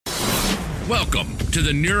Welcome to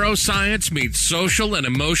the Neuroscience Meets Social and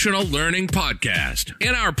Emotional Learning podcast.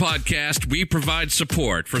 In our podcast, we provide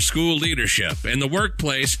support for school leadership and the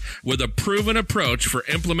workplace with a proven approach for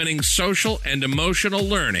implementing social and emotional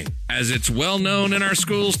learning, as it's well known in our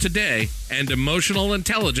schools today, and emotional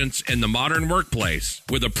intelligence in the modern workplace,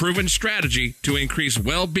 with a proven strategy to increase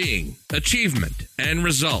well-being, achievement, and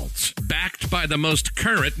results, backed by the most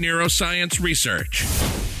current neuroscience research.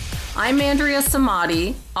 I'm Andrea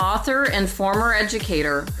Samadi, author and former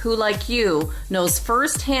educator who, like you, knows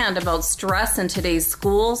firsthand about stress in today's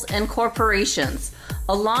schools and corporations,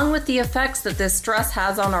 along with the effects that this stress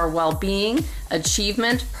has on our well-being,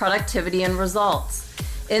 achievement, productivity, and results.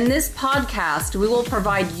 In this podcast, we will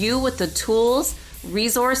provide you with the tools,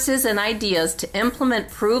 resources, and ideas to implement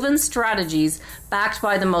proven strategies backed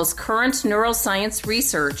by the most current neuroscience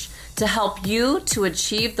research to help you to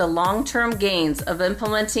achieve the long-term gains of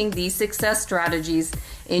implementing these success strategies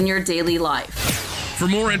in your daily life. For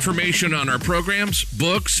more information on our programs,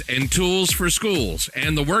 books, and tools for schools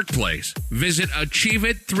and the workplace, visit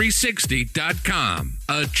achieveit360.com.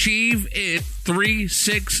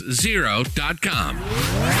 achieveit360.com.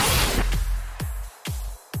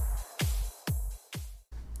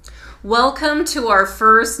 Welcome to our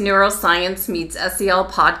first Neuroscience Meets SEL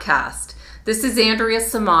podcast. This is Andrea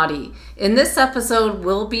Samadi. In this episode,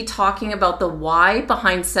 we'll be talking about the why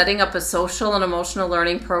behind setting up a social and emotional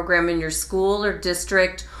learning program in your school or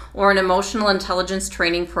district, or an emotional intelligence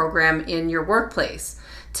training program in your workplace.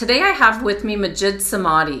 Today I have with me Majid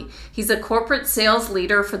Samadi. He's a corporate sales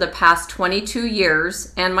leader for the past 22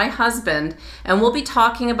 years and my husband, and we'll be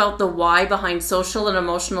talking about the why behind social and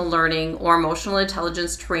emotional learning or emotional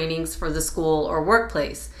intelligence trainings for the school or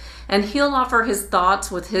workplace. And he'll offer his thoughts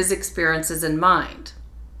with his experiences in mind.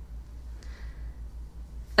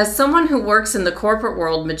 As someone who works in the corporate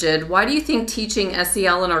world, Majid, why do you think teaching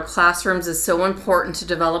SEL in our classrooms is so important to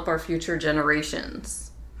develop our future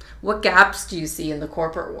generations? What gaps do you see in the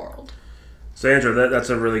corporate world? So, Andrew, that's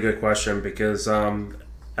a really good question because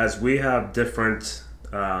as we have different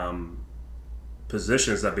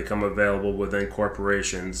positions that become available within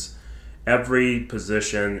corporations, every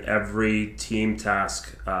position, every team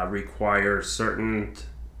task requires certain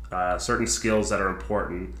skills that are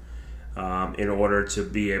important in order to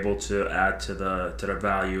be able to add to the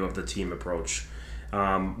value of the team approach.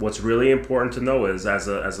 What's really important to know is, as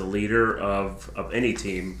a leader of any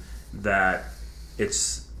team, that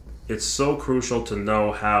it's so crucial to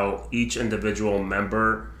know how each individual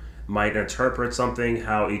member might interpret something,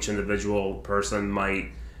 how each individual person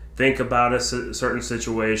might think about a certain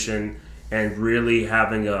situation, and really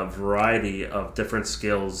having a variety of different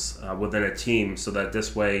skills within a team, so that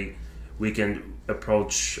this way we can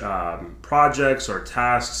approach projects or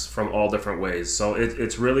tasks from all different ways. So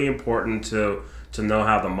it's really important to know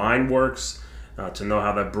how the mind works, to know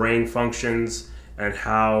how the brain functions, and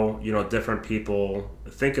how different people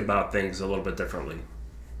think about things a little bit differently.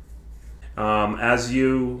 As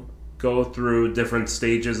you go through different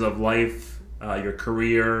stages of life, your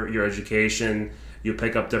career, your education, you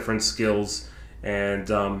pick up different skills and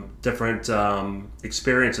different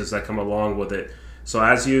experiences that come along with it. So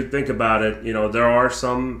as you think about it, there are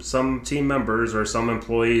some team members or some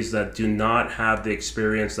employees that do not have the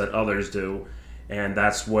experience that others do, and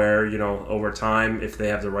that's where over time, if they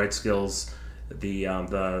have the right skills,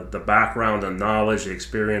 the background and knowledge, the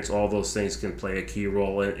experience, all those things can play a key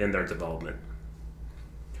role in their development.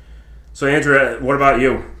 So Andrea, what about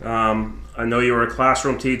you? I know you were a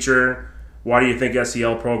classroom teacher. Why do you think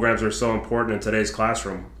SEL programs are so important in today's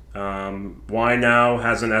classroom? Why now?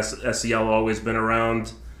 Hasn't SEL always been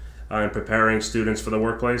around in preparing students for the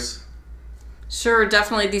workplace? Sure,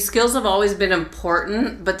 definitely. These skills have always been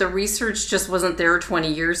important, but the research just wasn't there 20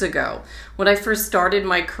 years ago. When I first started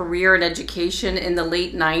my career in education in the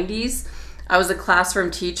late 90s, I was a classroom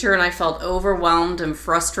teacher and I felt overwhelmed and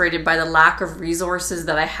frustrated by the lack of resources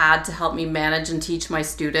that I had to help me manage and teach my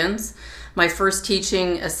students. My first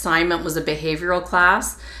teaching assignment was a behavioral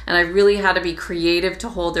class, and I really had to be creative to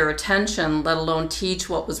hold their attention, let alone teach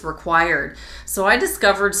what was required. So I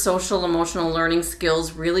discovered social emotional learning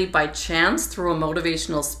skills really by chance through a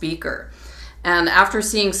motivational speaker. And after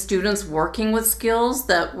seeing students working with skills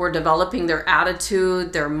that were developing their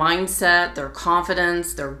attitude, their mindset, their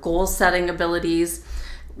confidence, their goal-setting abilities,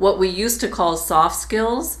 what we used to call soft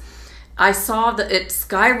skills, I saw that it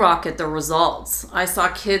skyrocket the results. I saw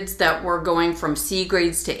kids that were going from C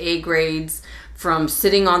grades to A grades, from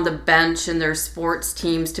sitting on the bench in their sports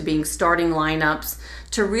teams to being starting lineups,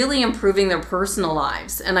 to really improving their personal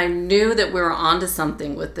lives. And I knew that we were onto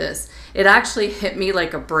something with this. It actually hit me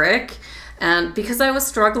like a brick. And because I was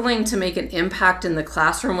struggling to make an impact in the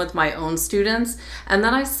classroom with my own students, and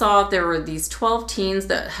then I saw there were these 12 teens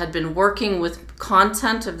that had been working with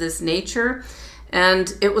content of this nature,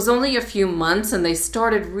 and it was only a few months and they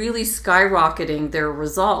started really skyrocketing their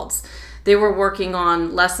results. They were working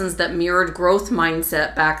on lessons that mirrored growth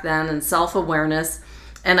mindset back then and self-awareness.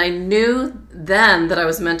 And I knew then that I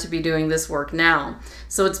was meant to be doing this work now.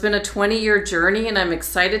 So it's been a 20-year journey, and I'm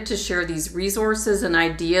excited to share these resources and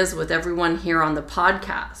ideas with everyone here on the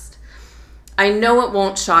podcast. I know it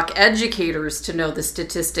won't shock educators to know the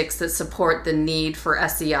statistics that support the need for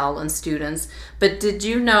SEL in students, but did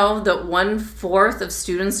you know that 1/4 of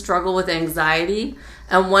students struggle with anxiety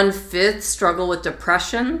and 1/5 struggle with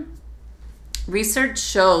depression? Research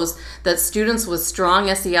shows that students with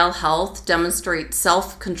strong SEL health demonstrate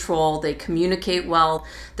self-control, they communicate well,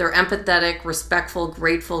 they're empathetic, respectful,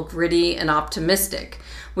 grateful, gritty, and optimistic.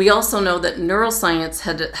 We also know that neuroscience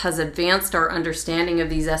has advanced our understanding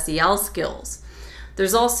of these SEL skills.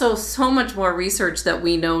 There's also so much more research that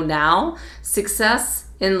we know now. Success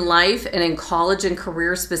in life and in college and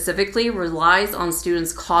career specifically relies on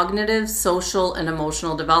students' cognitive, social, and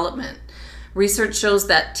emotional development. Research shows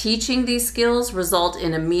that teaching these skills result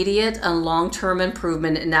in immediate and long-term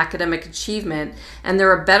improvement in academic achievement, and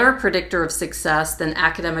they're a better predictor of success than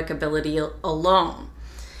academic ability alone.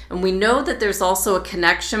 And we know that there's also a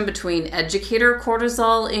connection between educator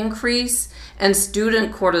cortisol increase and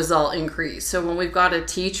student cortisol increase. So when we've got a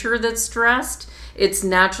teacher that's stressed, it's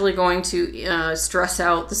naturally going to stress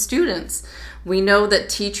out the students. We know that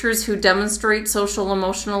teachers who demonstrate social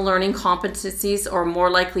emotional learning competencies are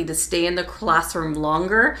more likely to stay in the classroom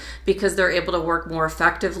longer because they're able to work more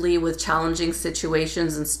effectively with challenging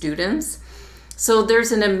situations and students. So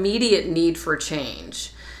there's an immediate need for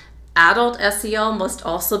change. Adult SEL must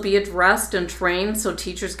also be addressed and trained so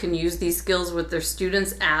teachers can use these skills with their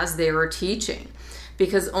students as they are teaching,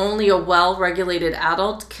 because only a well-regulated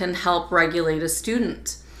adult can help regulate a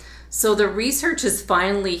student. So the research is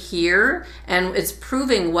finally here, and it's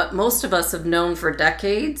proving what most of us have known for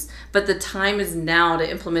decades, but the time is now to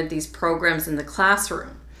implement these programs in the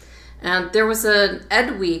classroom. And there was an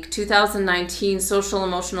Ed Week 2019 Social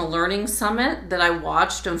Emotional Learning Summit that I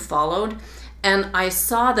watched and followed, and I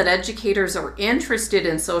saw that educators are interested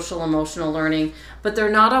in social emotional learning, but they're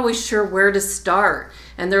not always sure where to start,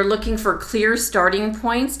 and they're looking for clear starting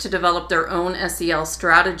points to develop their own SEL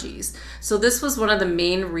strategies. So this was one of the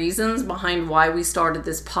main reasons behind why we started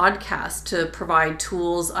this podcast, to provide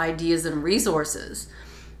tools, ideas, and resources.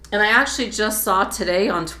 And I actually just saw today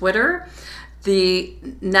on Twitter the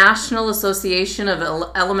National Association of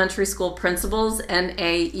Elementary School Principals,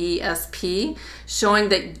 NAESP, showing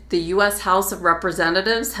that the U.S. House of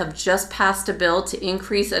Representatives have just passed a bill to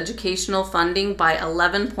increase educational funding by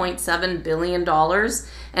 $11.7 billion,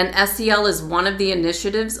 and SEL is one of the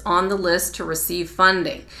initiatives on the list to receive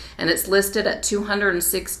funding, and it's listed at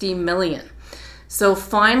 $260 million. So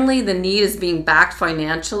finally, the need is being backed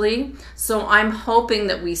financially. So I'm hoping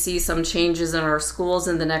that we see some changes in our schools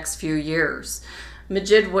in the next few years.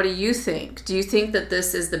 Majid, what do you think? Do you think that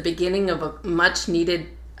this is the beginning of a much needed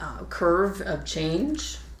curve of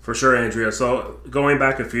change? For sure, Andrea. So going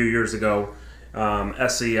back a few years ago,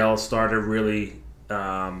 SEL started really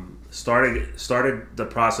started the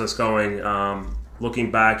process going.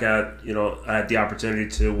 Looking back at, I had the opportunity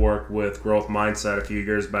to work with Growth Mindset a few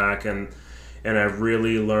years back, and I've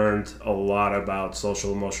really learned a lot about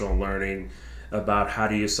social emotional learning, about how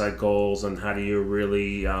do you set goals and how do you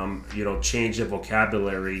really, change the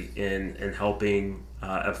vocabulary in helping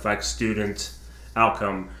affect student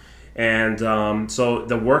outcome. And so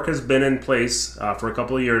the work has been in place for a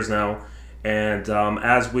couple of years now. And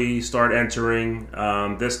as we start entering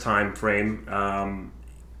this time frame,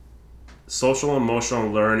 social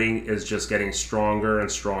emotional learning is just getting stronger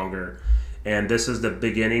and stronger. And this is the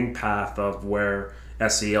beginning path of where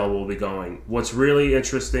SEL will be going. What's really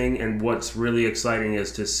interesting and what's really exciting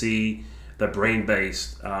is to see the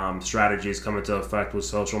brain-based strategies come into effect with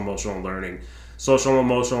social emotional learning. Social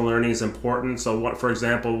emotional learning is important. So, for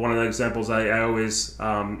example, one of the examples I always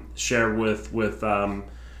share with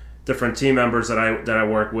different team members that I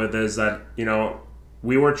work with is that,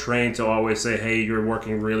 we were trained to always say, hey, you're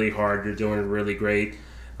working really hard, you're doing really great.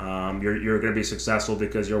 You're going to be successful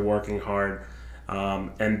because you're working hard,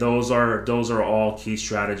 and those are all key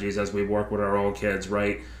strategies as we work with our own kids,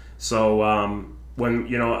 right? So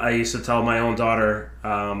when I used to tell my own daughter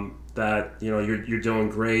that you're doing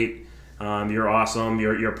great, you're awesome,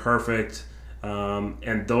 you're perfect,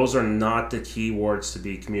 and those are not the key words to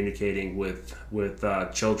be communicating with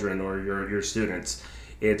children or your students.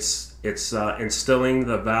 It's instilling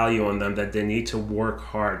the value on them that they need to work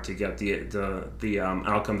hard to get the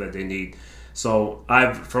outcome that they need. So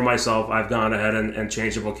for myself, I've gone ahead and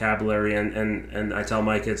changed the vocabulary, and I tell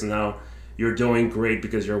my kids now, you're doing great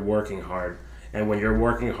because you're working hard. And when you're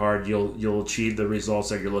working hard, you'll achieve the results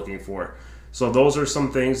that you're looking for. So those are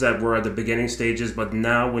some things that were at the beginning stages, but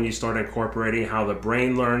now when you start incorporating how the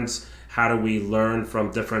brain learns, how do we learn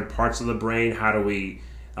from different parts of the brain? How do we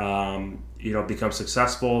become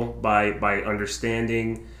successful by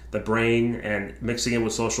understanding the brain and mixing it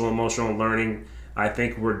with social emotional learning? I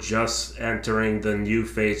think we're just entering the new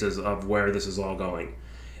phases of where this is all going.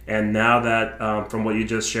 And now that from what you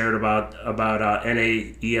just shared about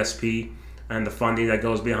NAESP and the funding that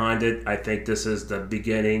goes behind it, I think this is the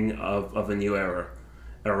beginning of a new era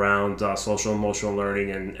around social emotional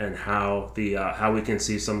learning and how we can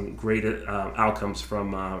see some great outcomes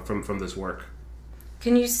from this work.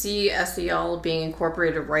 Can you see SEL being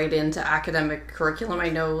incorporated right into academic curriculum? I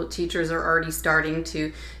know teachers are already starting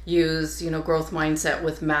to use, growth mindset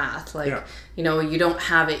with math. You don't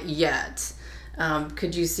have it yet.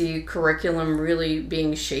 Could you see curriculum really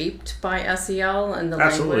being shaped by SEL and the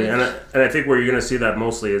Absolutely. language? And I think where you're going to see that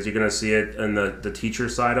mostly is you're going to see it in the teacher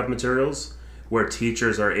side of materials, where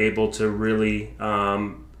teachers are able to really,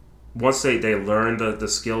 once they learn the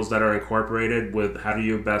skills that are incorporated with how do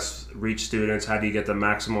you best reach students, how do you get the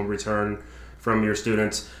maximum return from your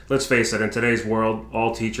students. Let's face it, in today's world,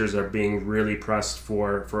 all teachers are being really pressed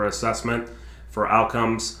for assessment, for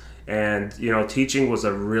outcomes, and teaching was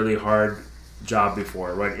a really hard job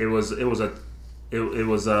before, right? It was a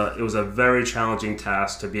very challenging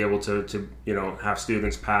task to be able to have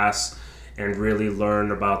students pass and really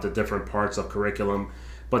learn about the different parts of curriculum.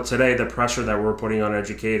 But today, the pressure that we're putting on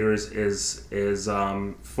educators is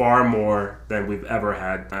far more than we've ever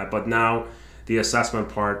had. But now, the assessment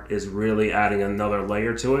part is really adding another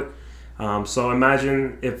layer to it. So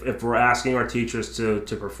imagine if we're asking our teachers to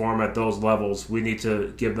perform at those levels, we need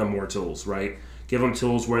to give them more tools, right? Give them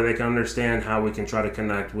tools where they can understand how we can try to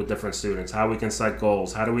connect with different students, how we can set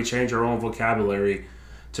goals, how do we change our own vocabulary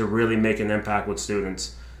to really make an impact with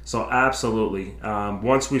students. So absolutely,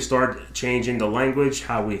 once we start changing the language,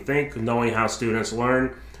 how we think, knowing how students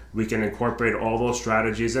learn, we can incorporate all those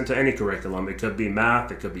strategies into any curriculum. It could be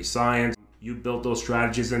math, it could be science. You build those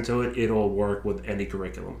strategies into it, it'll work with any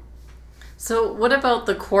curriculum. So what about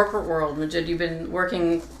the corporate world, Majid? You've been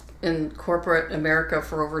working in corporate America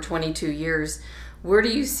for over 22 years. Where do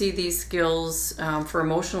you see these skills for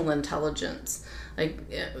emotional intelligence?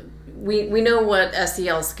 We know what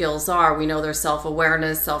SEL skills are. We know there's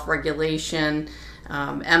self-awareness, self-regulation,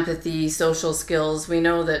 empathy, social skills. We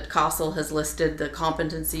know that CASEL has listed the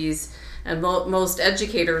competencies, and most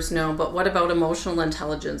educators know. But what about emotional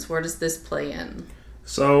intelligence? Where does this play in?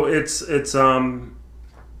 So it's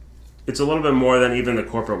a little bit more than even the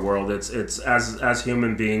corporate world. It's as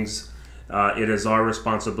human beings. It is our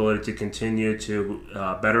responsibility to continue to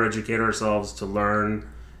better educate ourselves, to learn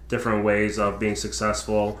different ways of being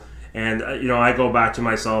successful. And I go back to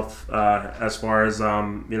myself as far as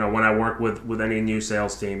when I work with any new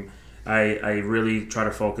sales team, I really try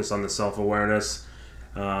to focus on the self-awareness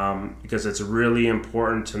because it's really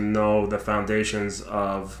important to know the foundations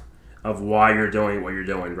of why you're doing what you're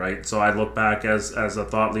doing, right? So I look back as a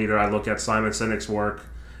thought leader, I look at Simon Sinek's work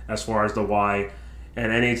as far as the why.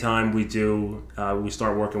 And anytime we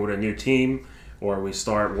start working with a new team, or we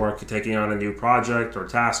start taking on a new project or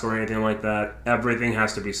task or anything like that, everything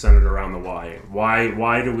has to be centered around the why.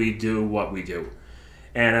 Why do we do what we do?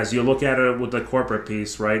 And as you look at it with the corporate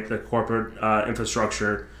piece, right, the corporate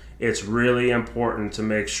infrastructure, it's really important to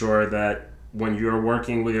make sure that when you're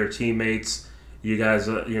working with your teammates, you guys,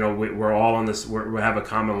 we're all on this, we have a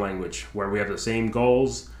common language where we have the same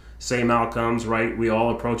goals, same outcomes, right? We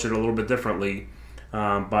all approach it a little bit differently.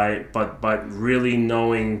 But really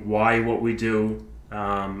knowing why what we do,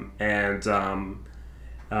 and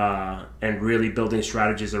really building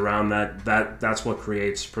strategies around that's what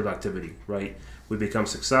creates productivity, right? We become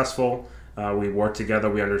successful. We work together.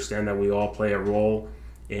 We understand that we all play a role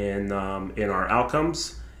in our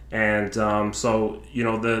outcomes, and so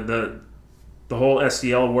the whole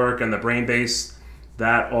SEL work and the brain base,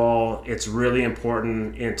 it's really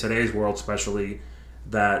important in today's world, especially,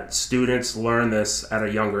 that students learn this at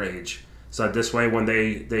a younger age. So this way, when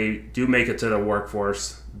they do make it to the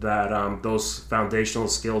workforce, that those foundational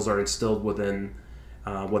skills are instilled within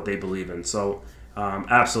what they believe in. So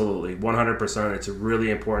absolutely, 100%, it's really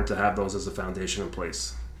important to have those as a foundation in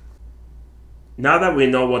place. Now that we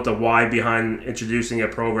know what the why behind introducing a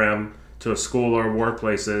program to a school or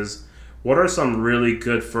workplace is, what are some really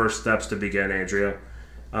good first steps to begin, Andrea?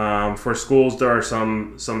 For schools, there are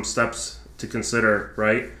some steps to consider,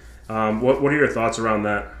 right? What are your thoughts around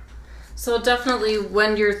that? So definitely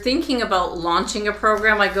when you're thinking about launching a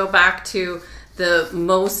program, I go back to the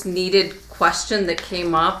most needed question that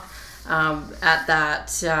came up at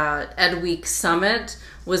that Ed Week Summit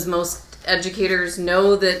was most educators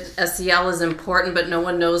know that SEL is important, but no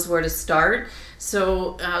one knows where to start.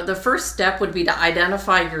 So the first step would be to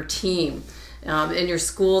identify your team. In your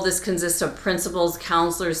school, this consists of principals,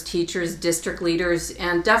 counselors, teachers, district leaders,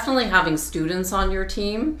 and definitely having students on your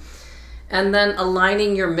team. And then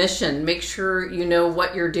aligning your mission. Make sure you know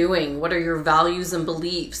what you're doing. What are your values and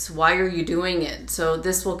beliefs? Why are you doing it? So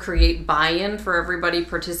this will create buy-in for everybody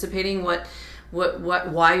participating. Why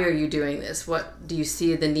are you doing this? What do you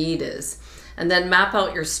see the need is? And then map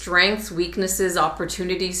out your strengths, weaknesses,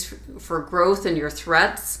 opportunities for growth, and your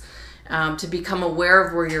threats. To become aware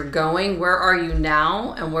of where you're going, where are you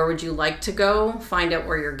now, and where would you like to go, find out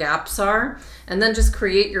where your gaps are, and then just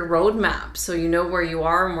create your roadmap so you know where you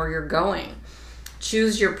are and where you're going.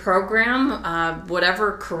 Choose your program,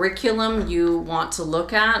 whatever curriculum you want to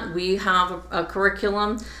look at. We have a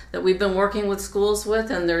curriculum that we've been working with schools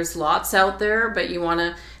with, and there's lots out there, but you want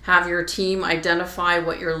to have your team identify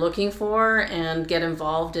what you're looking for and get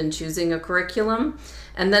involved in choosing a curriculum.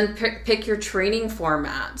 And then pick your training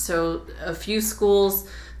format. So a few schools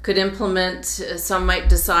could implement, some might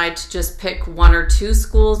decide to just pick 1 or 2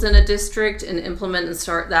 schools in a district and implement and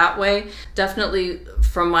start that way. Definitely,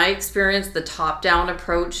 from my experience, the top-down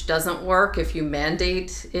approach doesn't work if you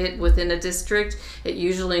mandate it within a district. It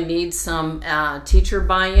usually needs some teacher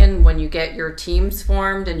buy-in when you get your teams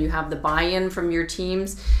formed and you have the buy-in from your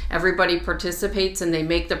teams. Everybody participates and they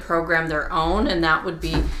make the program their own, and that would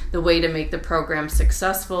be the way to make the program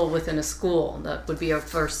successful within a school. That would be a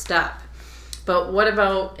first step. But what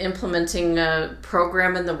about implementing a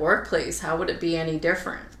program in the workplace? How would it be any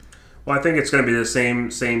different? Well, I think it's going to be the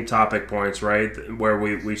same topic points, right, where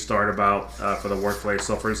we start about for the workplace.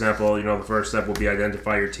 So, for example, the first step will be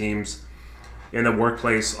identify your teams in the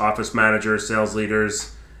workplace, office managers, sales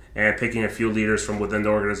leaders, and picking a few leaders from within the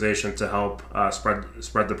organization to help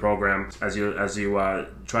spread the program as you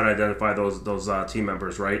try to identify those team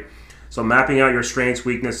members, right? So, mapping out your strengths,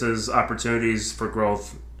 weaknesses, opportunities for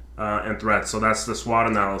growth, and threats. So that's the SWOT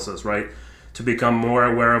analysis, right? To become more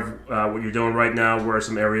aware of what you're doing right now, where are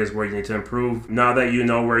some areas where you need to improve. Now that you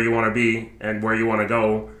know where you want to be and where you want to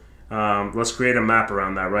go, let's create a map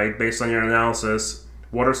around that, right? Based on your analysis,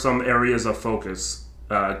 what are some areas of focus?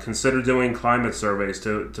 Consider doing climate surveys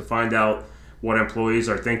to find out what employees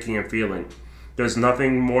are thinking and feeling. There's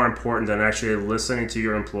nothing more important than actually listening to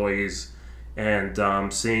your employees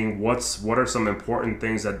and seeing what are some important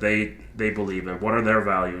things that they believe in. What are their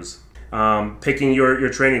values? Picking your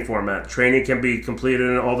training format. Training can be completed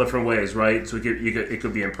in all different ways, right? So it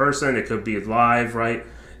could be in person, it could be live, right?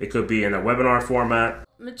 It could be in a webinar format.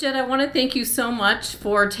 Majid, I want to thank you so much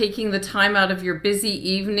for taking the time out of your busy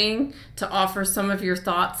evening to offer some of your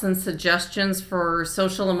thoughts and suggestions for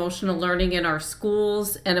social emotional learning in our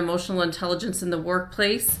schools and emotional intelligence in the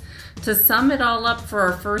workplace. To sum it all up for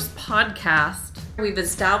our first podcast, we've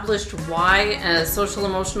established why a social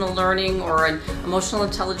emotional learning or an emotional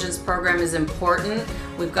intelligence program is important.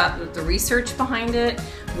 We've got the research behind it.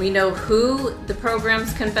 We know who the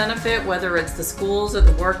programs can benefit, whether it's the schools or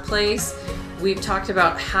the workplace. We've talked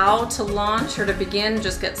about how to launch or to begin,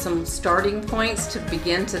 just get some starting points to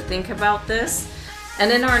begin to think about this. And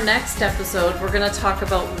in our next episode, we're going to talk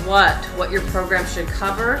about what your program should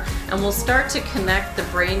cover, and we'll start to connect the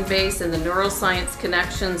brain base and the neuroscience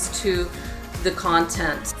connections to the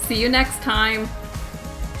content. See you next time.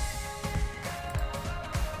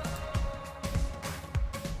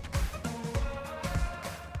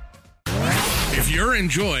 If you're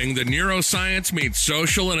enjoying the Neuroscience Meets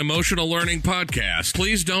Social and Emotional Learning podcast,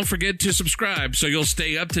 please don't forget to subscribe so you'll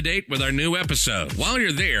stay up to date with our new episode. While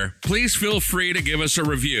you're there, please feel free to give us a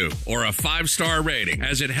review or a 5-star rating,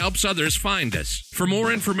 as it helps others find us. For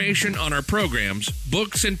more information on our programs,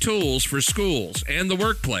 books, and tools for schools and the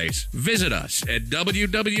workplace, visit us at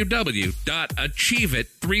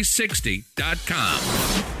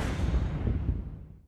www.achieveit360.com.